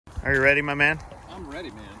Are you ready, my man? I'm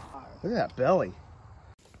ready, man. Look at that belly.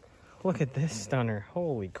 Look at this stunner.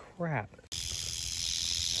 Holy crap. All right,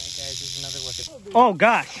 guys, here's another look at... Oh,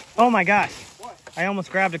 gosh. Oh, my gosh. What? I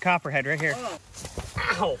almost grabbed a copperhead right here. Oh.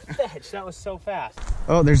 Ow, fetch. That was so fast.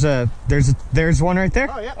 Oh, there's one right there.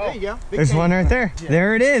 Oh, yeah, there you go. There's one right there. Yeah.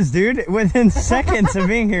 There it is, dude. Within seconds of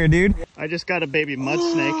being here, dude. I just got a baby mud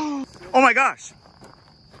snake. Oh, my gosh.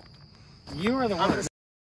 You are the one.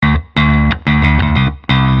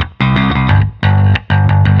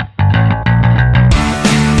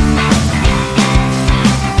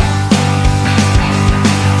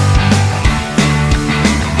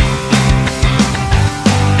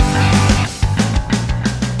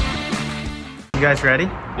 You guys ready?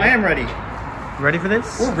 I am ready. Ready for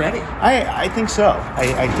this? We're ready. I think so. I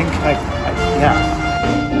think yeah.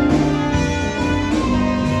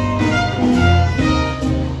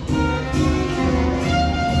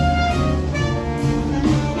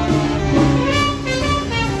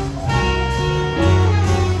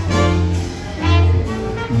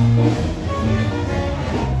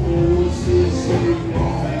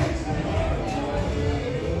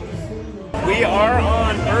 We are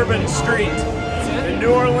on Bourbon Street in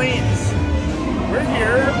New Orleans. We're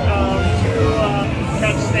here to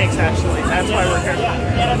catch snakes, actually. That's why we're here.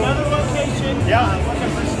 At another location,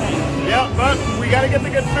 looking for snakes. Yeah, but we got to get the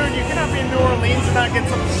good food. You cannot be in New Orleans and not get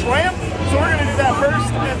some shrimp. So we're going to do that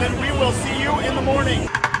first, and then we will see you in the morning.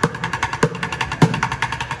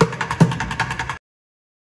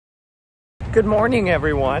 Good morning,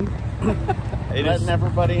 everyone. Letting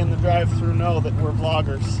everybody in the drive-thru know that we're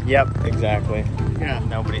vloggers. Yep, exactly. Yeah.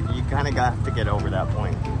 Nobody, you kind of got to get over that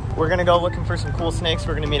point. We're gonna go looking for some cool snakes.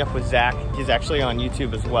 We're gonna meet up with Zach. He's actually on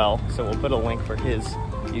YouTube as well, so we'll put a link for his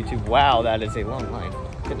YouTube. Wow, that is a long line.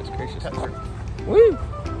 Goodness gracious. Woo!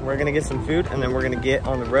 We're gonna get some food, and then we're gonna get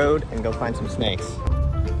on the road and go find some snakes.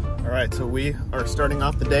 All right, so we are starting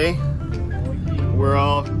off the day. We're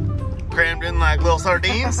all crammed in like little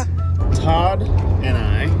sardines. Todd and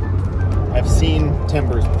I've seen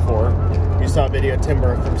timbers before. You saw a video of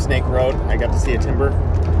timber from Snake Road. I got to see a timber.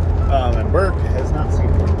 And Burke has not seen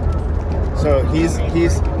one. So he's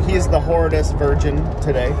the horridest virgin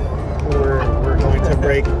today. We're going to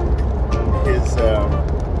break his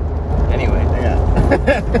Anyway. Yeah.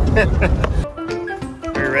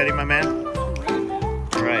 Are you ready, my man?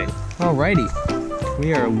 All right. Alrighty.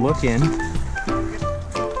 We are looking.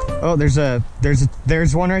 Oh, there's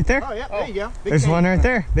one right there. Oh yeah, there you go. There's one right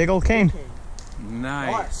there. Big old cane.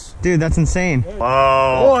 Nice. Dude, that's insane.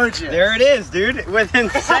 Wow. Gorgeous. There it is, dude.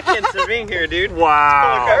 Within seconds of being here, dude.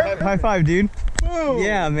 Wow. High five, dude. Woo.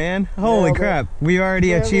 Yeah, man. Holy crap. We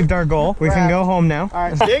already achieved our goal. We can go home now. All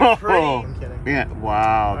right, dig pretty. I'm kidding. Yeah,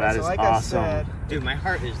 wow, that is awesome. Dude, my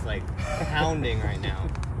heart is like pounding right now.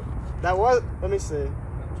 That was, let me see.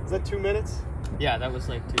 Is that 2 minutes? Yeah, that was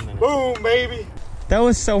like 2 minutes. Boom, baby. That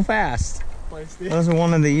was so fast. That was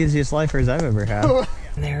one of the easiest lifers I've ever had.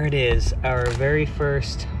 There it is, our very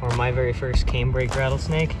first, or my very first canebrake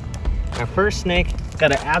rattlesnake. Our first snake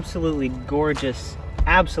got an absolutely gorgeous,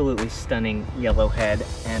 absolutely stunning yellow head,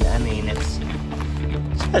 and I mean, it's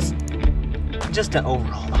just an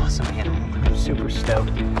overall awesome animal. I'm super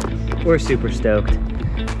stoked. We're super stoked.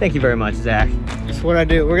 Thank you very much, Zach. That's what I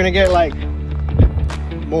do. We're gonna get like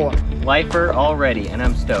more. Lifer already, and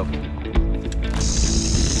I'm stoked.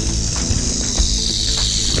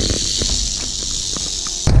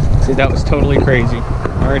 Dude, that was totally crazy.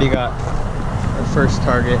 I already got our first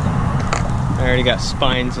target. I already got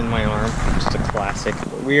spines in my arm. Just a classic.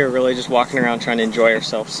 We are really just walking around trying to enjoy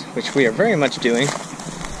ourselves, which we are very much doing.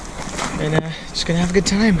 And just gonna have a good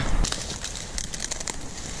time.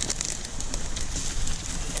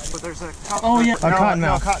 But there's a cottonmouth.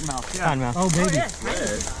 Cottonmouth. Yeah. Cottonmouth. Oh, baby. Yeah.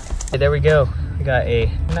 Okay, there we go. We got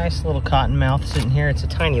a nice little cottonmouth sitting here. It's a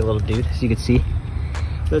tiny little dude, as you can see.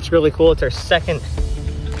 That's really cool. It's our second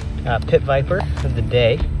pit viper of the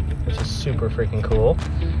day, which is super freaking cool.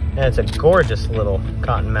 And it's a gorgeous little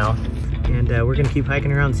cottonmouth. And we're gonna keep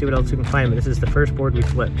hiking around and see what else we can find, but this is the first board we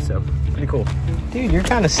flipped, so pretty cool. Dude, you're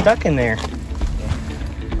kind of stuck in there.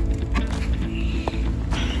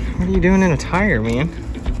 What are you doing in a tire, man?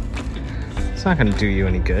 It's not gonna do you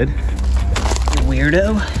any good. You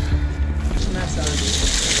weirdo.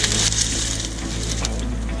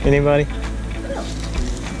 Anybody?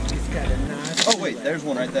 Oh wait, there's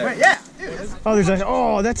one right there. Right, yeah. Oh, there's a,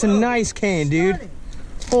 oh, that's a nice cane, dude.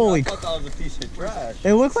 Holy, I thought that was a piece of trash.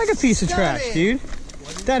 it looked like a piece of trash, dude.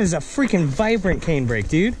 That is a freaking vibrant canebrake,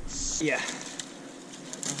 dude. Yeah.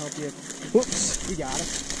 I'll help you. Whoops. You got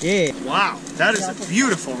it. Yeah. Wow, that is a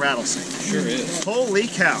beautiful rattlesnake. Sure is. Holy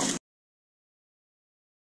cow.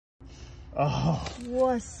 Oh.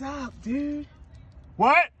 What's up, dude?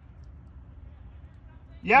 What?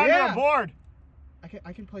 Yeah, Yeah. I'm on board.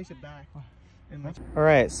 I can place it back. All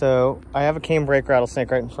right, so I have a canebrake rattlesnake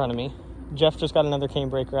right in front of me. Jeff just got another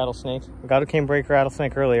canebrake rattlesnake. I got a canebrake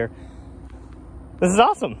rattlesnake earlier. This is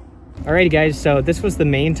awesome. Alrighty guys, so this was the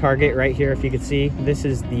main target right here. If you could see, this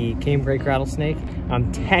is the canebrake rattlesnake.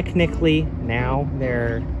 Technically now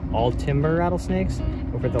they're all timber rattlesnakes,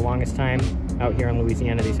 but for the longest time out here in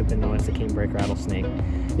Louisiana, these have been known as the canebrake rattlesnake.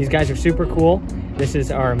 These guys are super cool. This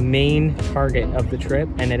is our main target of the trip,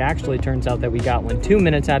 and it actually turns out that we got one 2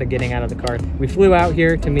 minutes out of getting out of the car. We flew out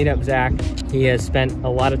here to meet up Zach. He has spent a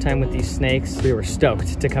lot of time with these snakes. We were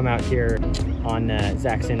stoked to come out here on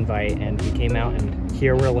Zach's invite, and we came out, and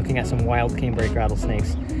here we're looking at some wild canebrake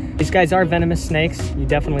rattlesnakes. These guys are venomous snakes. You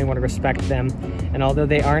definitely want to respect them. And although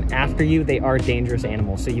they aren't after you, they are dangerous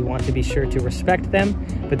animals. So you want to be sure to respect them,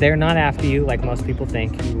 but they're not after you like most people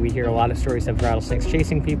think. We hear a lot of stories of rattlesnakes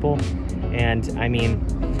chasing people. And I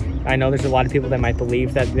mean, I know there's a lot of people that might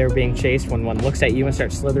believe that they're being chased when one looks at you and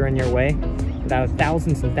starts slithering your way. But out of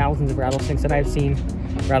thousands and thousands of rattlesnakes that I've seen,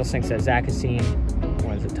 rattlesnakes that Zach has seen,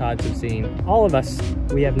 ones that Todd's have seen, all of us,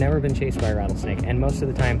 we have never been chased by a rattlesnake. And most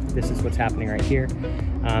of the time, this is what's happening right here.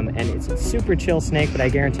 And it's a super chill snake, but I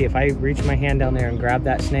guarantee if I reach my hand down there and grab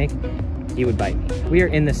that snake, he would bite me. We are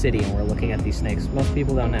in the city and we're looking at these snakes. Most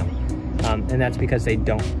people don't know. And that's because they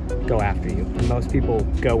don't go after you. And most people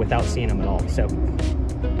go without seeing them at all. So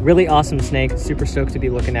really awesome snake, super stoked to be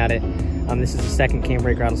looking at it. This is the second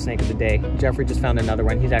canebrake rattlesnake of the day. Jeffrey just found another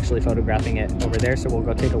one. He's actually photographing it over there, so we'll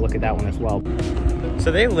go take a look at that one as well.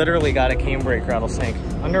 So they literally got a canebrake rattlesnake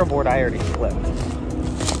under a board I already flipped.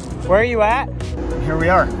 Where are you at? Here we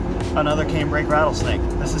are, another canebrake rattlesnake.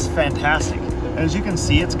 This is fantastic. As you can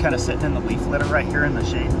see, it's kind of sitting in the leaf litter right here in the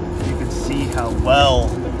shade. You can see how well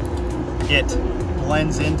it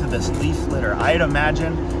blends into this leaf litter. I'd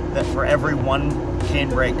imagine that for every one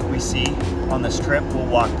canebrake we see on this trip, we'll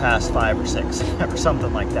walk past 5 or 6 or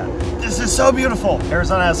something like that. This is so beautiful.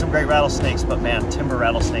 Arizona has some great rattlesnakes, but man, timber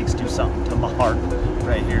rattlesnakes do something to my heart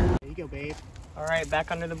right here. There you go, babe. All right,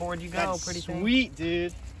 back under the board you go. That's Pretty thing. sweet,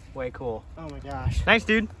 dude. Way cool. Oh my gosh. Nice,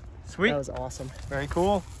 dude. Sweet. That was awesome. Very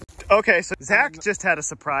cool. Okay, so Zach just had a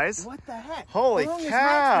surprise. What the heck? Holy Along this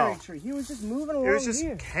cow. raspberry tree. He was just moving along It was just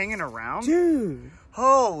here. hanging around. Dude.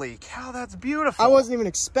 Holy cow, that's beautiful. I wasn't even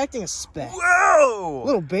expecting a speck. Whoa!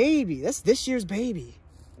 Little baby. That's this year's baby.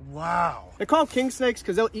 Wow. They're called king snakes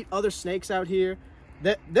because they'll eat other snakes out here.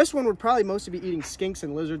 This one would probably mostly be eating skinks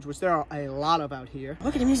and lizards, which there are a lot of out here.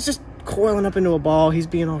 Look at him. He's just coiling up into a ball. He's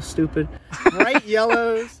being all stupid. Bright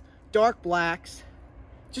yellows, dark blacks.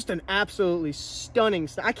 Just an absolutely stunning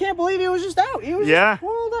snake. I can't believe he was just out. He was just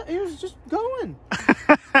coiled up. He was just going.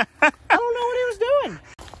 I don't know what he was doing.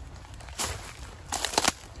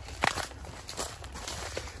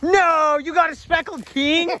 No, you got a speckled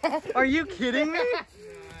king? Are you kidding me?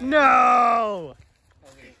 No.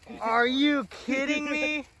 Are you kidding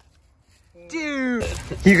me? Dude.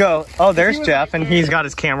 You go, oh, there's Jeff, and he's got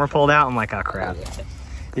his camera pulled out. I'm like, oh, crap.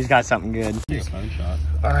 He's got something good.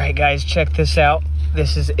 All right, guys, check this out.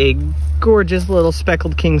 This is a gorgeous little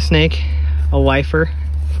speckled king snake. A lifer,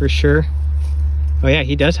 for sure. Oh, yeah,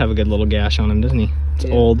 he does have a good little gash on him, doesn't he? It's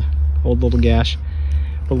old little gash.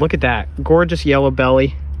 But look at that. Gorgeous yellow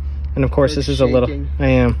belly. And of course, this is a little, I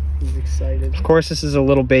am. He's excited. Of course, this is a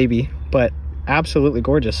little baby, but absolutely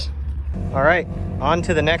gorgeous. All right, on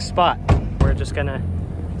to the next spot. We're just gonna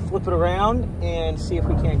flip it around and see if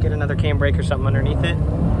we can't get another canebrake or something underneath it.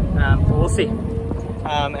 But we'll see.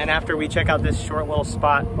 And after we check out this short little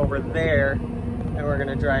spot over there, then we're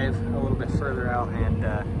gonna drive a little bit further out and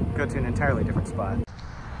go to an entirely different spot.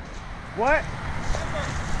 What?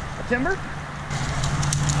 A timber?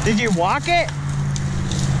 Did you walk it?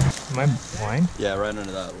 Am I blind? Yeah, right under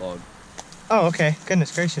that log. Oh, okay.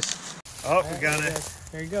 Goodness gracious. Oh, we got it.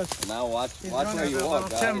 There he goes. Now watch under where you the walk, little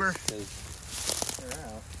guys. timber. 'Cause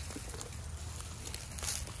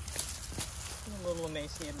A little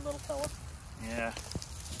emaciated little fella. Yeah.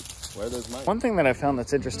 where there's money. One thing that I found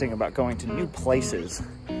that's interesting about going to new places,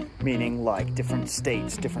 meaning like different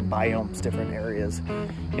states, different biomes, different areas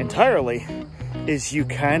entirely, is you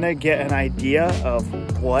kind of get an idea of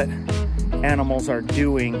what animals are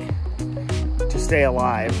doing to stay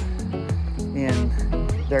alive in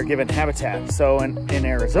their given habitat. So in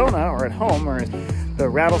Arizona or at home, or the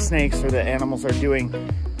rattlesnakes or the animals are doing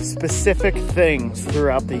specific things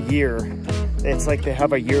throughout the year. It's like they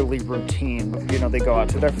have a yearly routine. You know, they go out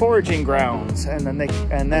to their foraging grounds, and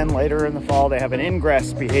then later in the fall they have an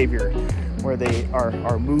ingress behavior where they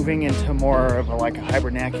are moving into more of like a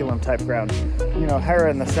hibernaculum type ground. You know, higher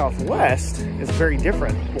in the southwest is very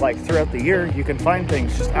different. Like throughout the year, you can find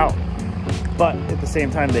things just out. But at the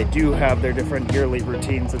same time, they do have their different yearly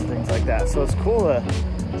routines and things like that. So it's cool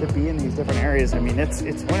to be in these different areas. I mean, it's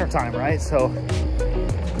wintertime, right? So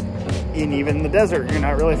in even the desert, you're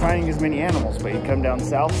not really finding as many animals, but you come down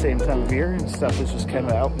south, same time of year, and stuff is just kind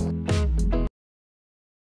of out.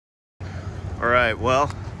 All right,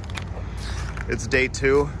 well, it's day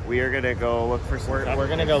 2. We are gonna go look for some. We're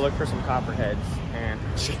gonna go look for some copperheads, and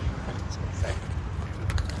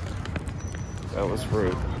That was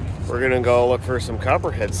rude. We're gonna go look for some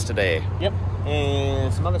copperheads today. yep,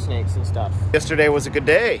 and some other snakes and stuff. Yesterday was a good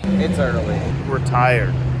day. It's early. We're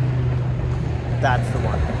tired. That's the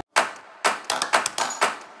one.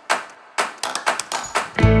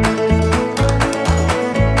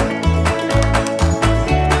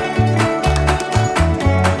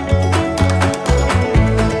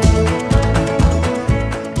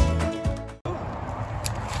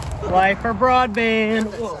 Life for broadband.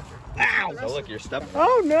 Whoa. Ow! Oh, look, you're stepping.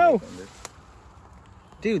 Oh no!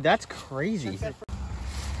 Dude, that's crazy.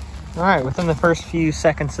 All right, within the first few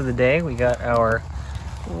seconds of the day, we got our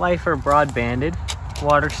lifer broadbanded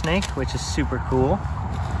water snake, which is super cool.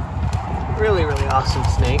 Really, really awesome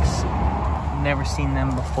snakes. Never seen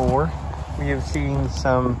them before. We have seen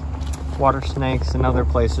some water snakes in other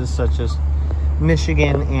places, such as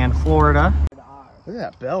Michigan and Florida. Look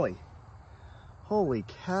at that belly. Holy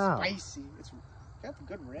cow. Spicy. It's got the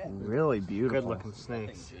good red. Really beautiful. Good looking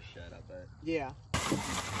snakes. Just shut up. Yeah.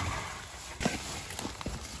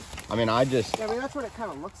 I mean, I just. Yeah, I mean, that's what it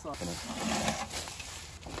kind of looks like.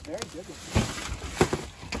 Very good.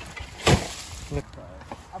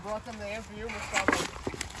 I brought them there for you.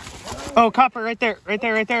 Oh, copper right there, right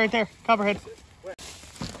there, right there, right there. Copperhead.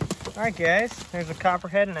 All right, guys, there's a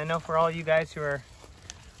copperhead, and I know for all you guys who are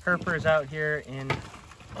herpers out here in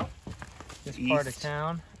this part of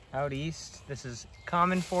town, out east, this is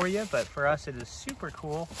common for you, but for us it is super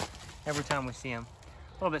cool every time we see them.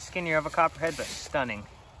 A little bit skinnier of a copperhead, but stunning.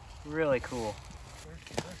 Really cool.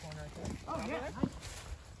 Oh, yeah.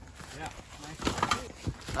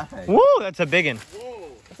 Nice. Woo, that's a big one.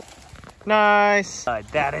 Nice.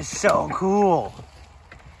 That is so cool.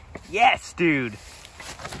 Yes, dude.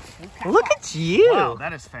 Look at you. Wow,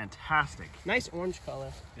 that is fantastic. Nice orange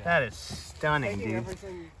color. That is stunning, Taking dude.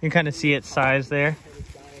 everything. You can kind of see its size there.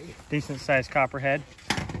 Decent sized copperhead.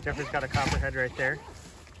 Jeffrey's got a copperhead right there.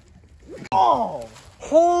 Oh,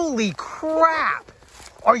 holy crap.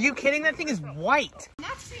 Are you kidding? That thing is white. I'm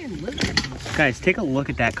not seeing lizards. Guys, take a look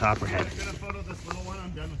at that copperhead. I'm gonna photo this little one.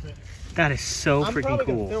 I'm done with it. That is so I'm freaking probably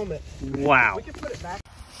gonna cool. film it. Wow. We can put it back.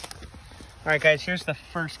 All right, guys, here's the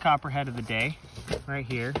first copperhead of the day, right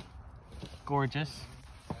here. Gorgeous.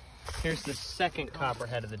 Here's the second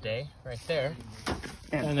copperhead of the day, right there.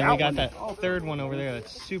 And then we got that third one over there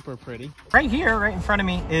that's super pretty. Right here, right in front of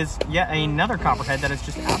me, is yet another copperhead that is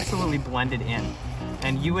just absolutely blended in.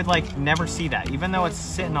 And you would like never see that. Even though it's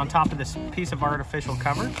sitting on top of this piece of artificial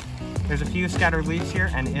cover, there's a few scattered leaves here,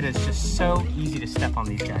 and it is just so easy to step on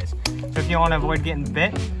these guys. So if you want to avoid getting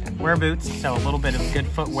bit, wear boots. So a little bit of good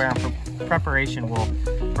footwear and preparation will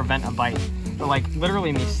prevent a bite. But like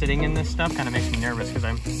literally me sitting in this stuff kind of makes me nervous because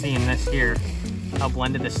I'm seeing this here, how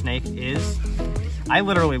blended the snake is. I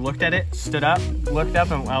literally looked at it, stood up, looked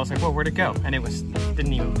up, and I was like, whoa, where'd it go? And it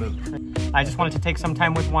didn't even move. I just wanted to take some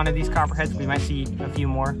time with one of these copperheads. We might see a few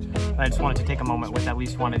more, but I just wanted to take a moment with at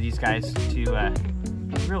least one of these guys to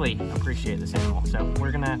really appreciate this animal. So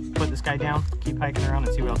we're gonna put this guy down, keep hiking around,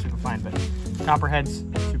 and see what else we can find. But copperheads,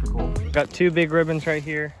 super cool. Got 2 big ribbons right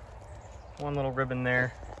here, 1 little ribbon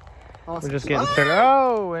there. Awesome. We're just getting started.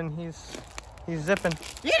 Oh, and he's zipping.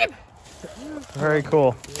 Get him! Very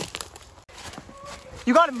cool.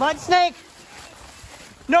 You got a mud snake?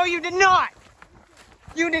 No, you did not.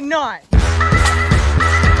 You did not.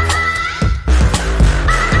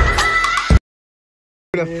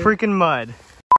 The freaking mud.